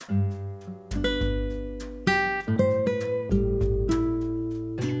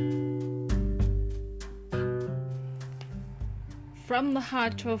From the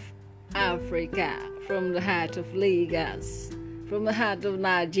heart of Africa, from the heart of Lagos, from the heart of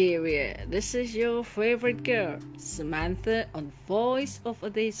Nigeria, this is your favorite girl, Samantha, on Voice of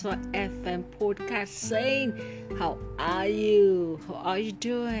Adeswa FM podcast saying, how are you? How are you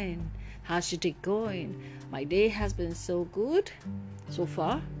doing? How's your day going? My day has been so good. So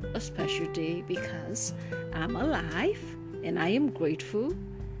far, a special day because I'm alive and I am grateful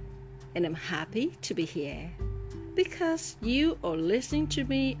and I'm happy to be here because you are listening to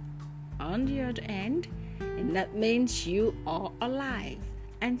me on the other end, and that means you are alive.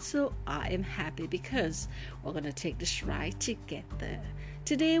 And so I am happy because we're going to take this ride to get there.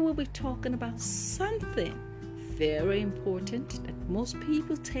 Today we'll be talking about something very important that most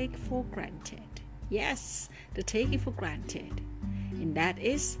people take for granted. Yes, they take it for granted. And that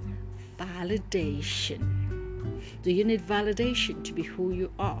is validation. Do you need validation to be who you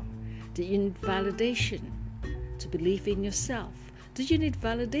are? Do you need validation to believe in yourself? Do you need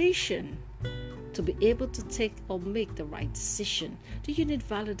validation to be able to take or make the right decision? Do you need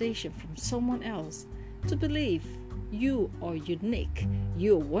validation from someone else to believe you are unique,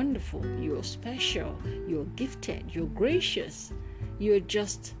 you're wonderful, you're special, you're gifted, you're gracious, you're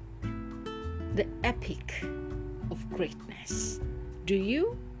just the epic of greatness? Do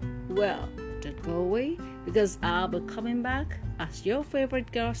you? Well, don't go away because I'll be coming back as your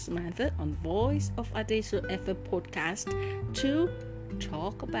favorite girl Samantha on Voice of Adeswa FM podcast to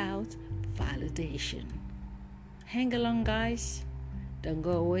talk about validation. Hang along, guys. Don't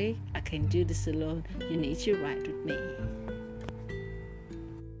go away. I can do this alone. You need to ride with me.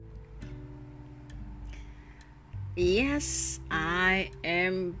 Yes, I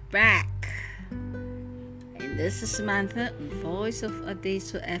am back. And this is Samantha on Voice of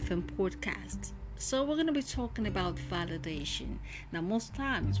Adeswa FM podcast. So we're going to be talking about validation. Now, most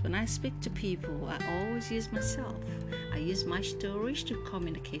times when I speak to people, I always use myself. I use my stories to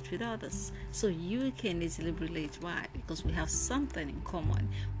communicate with others. So you can easily relate. Why? Because we have something in common.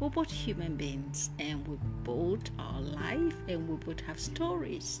 We're both human beings and we both are alive and we both have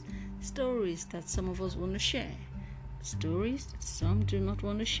stories. Stories that some of us want to share. Stories that some do not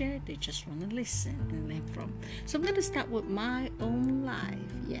want to share, they just want to listen and learn from. So I'm going to start with my own life.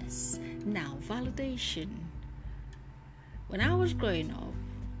 Yes. Now, validation. When I was growing up,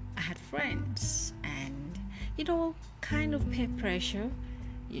 I had friends and, kind of peer pressure.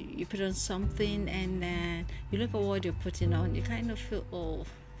 You put on something and you look at what you're putting on, you kind of feel,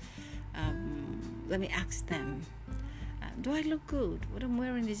 let me ask them, do I look good? What I'm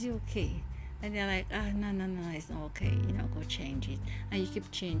wearing, is it okay? And they're like, no, it's not okay. Go change it. And you keep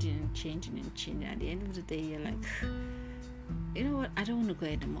changing and changing and changing. At the end of the day, you're like, you know what? I don't want to go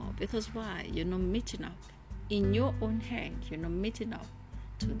anymore. Because why? You're not meeting up. In your own head, you're not meeting up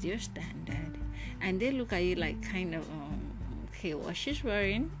to their standard. And they look at you like kind of, okay, what she's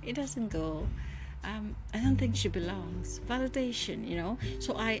wearing, it doesn't go. I don't think she belongs. Validation,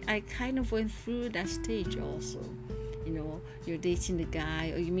 So I kind of went through that stage also. You're dating the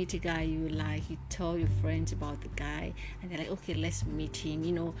guy or you meet a guy you like, you tell your friends about the guy and they're like, okay, let's meet him.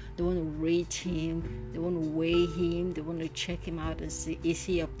 They want to rate him, they want to weigh him, they want to check him out and see, is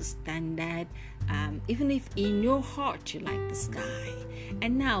he up to standard? Even if in your heart you like this guy.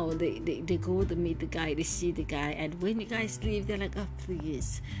 And now they go to meet the guy, they see the guy, and when you guys leave, they're like, oh,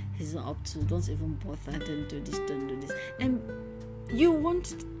 please, he's not up to, don't even bother, don't do this. And you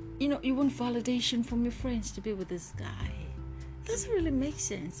want validation from your friends to be with this guy. Doesn't really make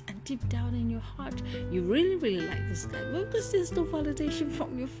sense. And deep down in your heart, you really, really like this guy. Well, because there's no validation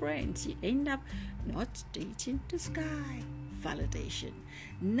from your friends, you end up not dating this guy. Validation.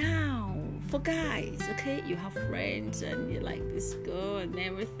 Now, for guys, okay, you have friends and you like this girl and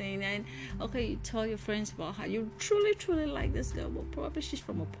everything, and okay, you tell your friends about how you truly, truly like this girl, but probably she's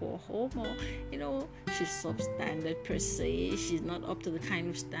from a poor home, or she's substandard per se. She's not up to the kind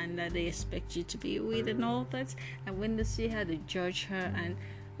of standard they expect you to be with and all that. And when they see her, they judge her, and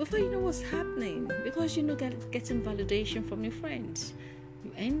before you know what's happening, because getting validation from your friends,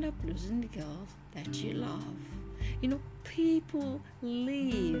 you end up losing the girl that you love. People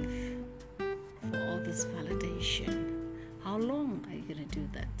live for all this validation. How long are you going to do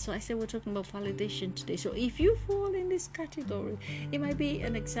that? So I said we're talking about validation today. So if you fall in this category, it might be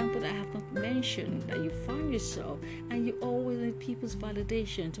an example that I have not mentioned, that you find yourself and you always need people's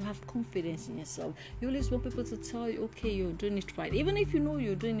validation to have confidence in yourself. You always want people to tell you, okay, you're doing it right. Even if you know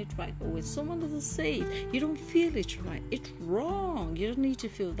you're doing it right, but when someone doesn't say it, you don't feel it right. It's wrong. You don't need to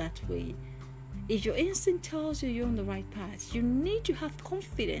feel that way. If your instinct tells you you're on the right path, you need to have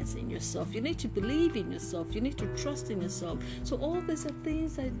confidence in yourself. You need to believe in yourself. You need to trust in yourself. So all these are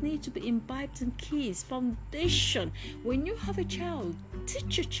things that need to be imbibed in keys, foundation. When you have a child,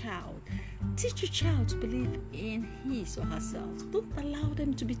 teach your child to believe in his or herself. Don't allow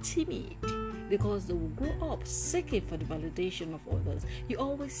them to be timid, because they will grow up seeking for the validation of others. You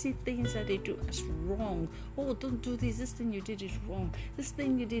always see things that they do as wrong. Oh, don't do this. This thing you did is wrong. This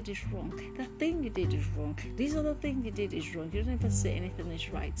thing you did is wrong. That thing you did is wrong. This other thing you did is wrong. You don't ever say anything is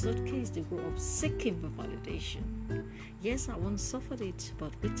right. So in case they grow up seeking for validation. Yes, I once suffered it,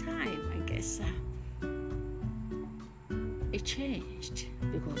 but with time, I guess it changed,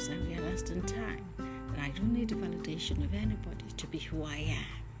 because I realized in time that I don't need the validation of anybody to be who I am.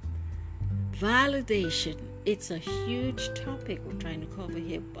 Validation, it's a huge topic we're trying to cover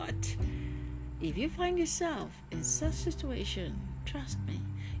here, but if you find yourself in such situation, trust me,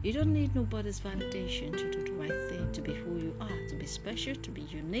 you don't need nobody's validation to do the right thing, to be who you are, to be special, to be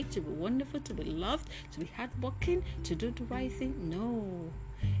unique, to be wonderful, to be loved, to be hardworking, to do the right thing. No.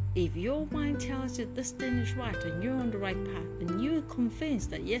 If your mind tells you this thing is right and you're on the right path and you're convinced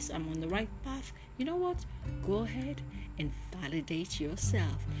that yes, I'm on the right path, you know what? Go ahead and validate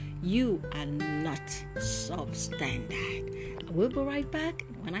yourself. You are not substandard. I will be right back.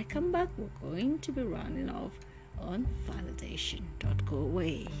 When I come back, we're going to be rounding off on validation. Don't go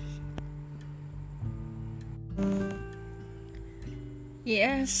away.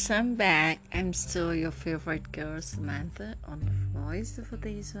 Yes, I'm back. I'm still your favorite girl, Samantha, on the Voice of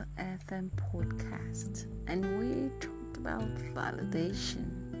Adesa FM podcast. And we talked about validation.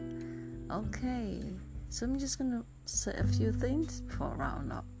 Okay, so I'm just going to say a few things before I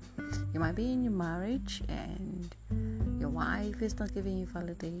round up. You might be in your marriage and your wife is not giving you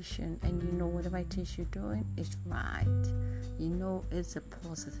validation, and you know whatever it is you're doing is right. You know it's a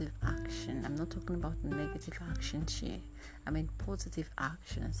positive action. I'm not talking about negative actions here. I mean positive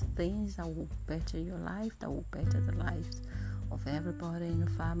actions, things that will better your life, that will better the lives of everybody in your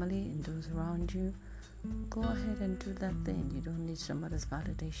family and those around you. Go ahead and do that thing. You don't need somebody's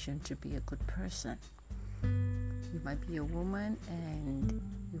validation to be a good person. You might be a woman and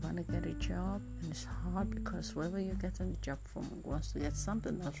you want to get a job, and it's hard because whoever you're getting the job from wants to get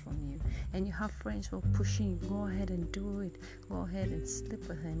something else from you, and you have friends who are pushing you. Go ahead and do it. Go ahead and sleep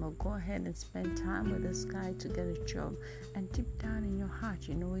with him, or go ahead and spend time with this guy to get a job, and deep down in your heart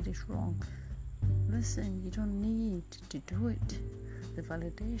you know it is wrong. Listen, you don't need to do it. The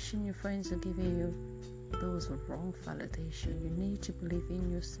validation your friends are giving you, those are wrong validation. You need to believe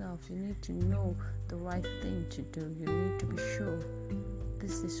in yourself. You need to know the right thing to do. You need to be sure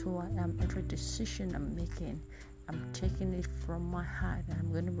this is who I am. Every decision I'm making, I'm taking it from my heart, and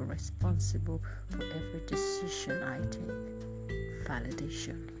I'm going to be responsible for every decision I take.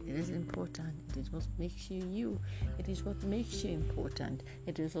 Validation. It is important. It is what makes you you. It is what makes you important.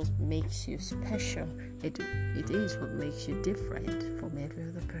 It is what makes you special. It is what makes you different from every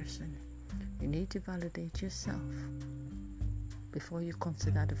other person. You need to validate yourself before you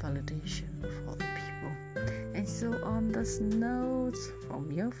consider the validation of other people. And so on this note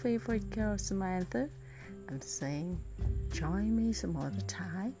from your favorite girl Samantha, I'm saying join me some other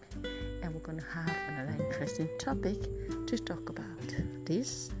time, and we're going to have another interesting topic to talk about.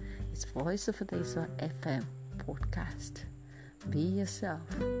 This is Voice of Adesa FM podcast. Be yourself,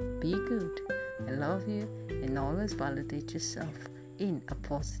 be good, I love you, and always validate yourself in a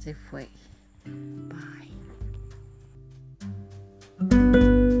positive way. Bye.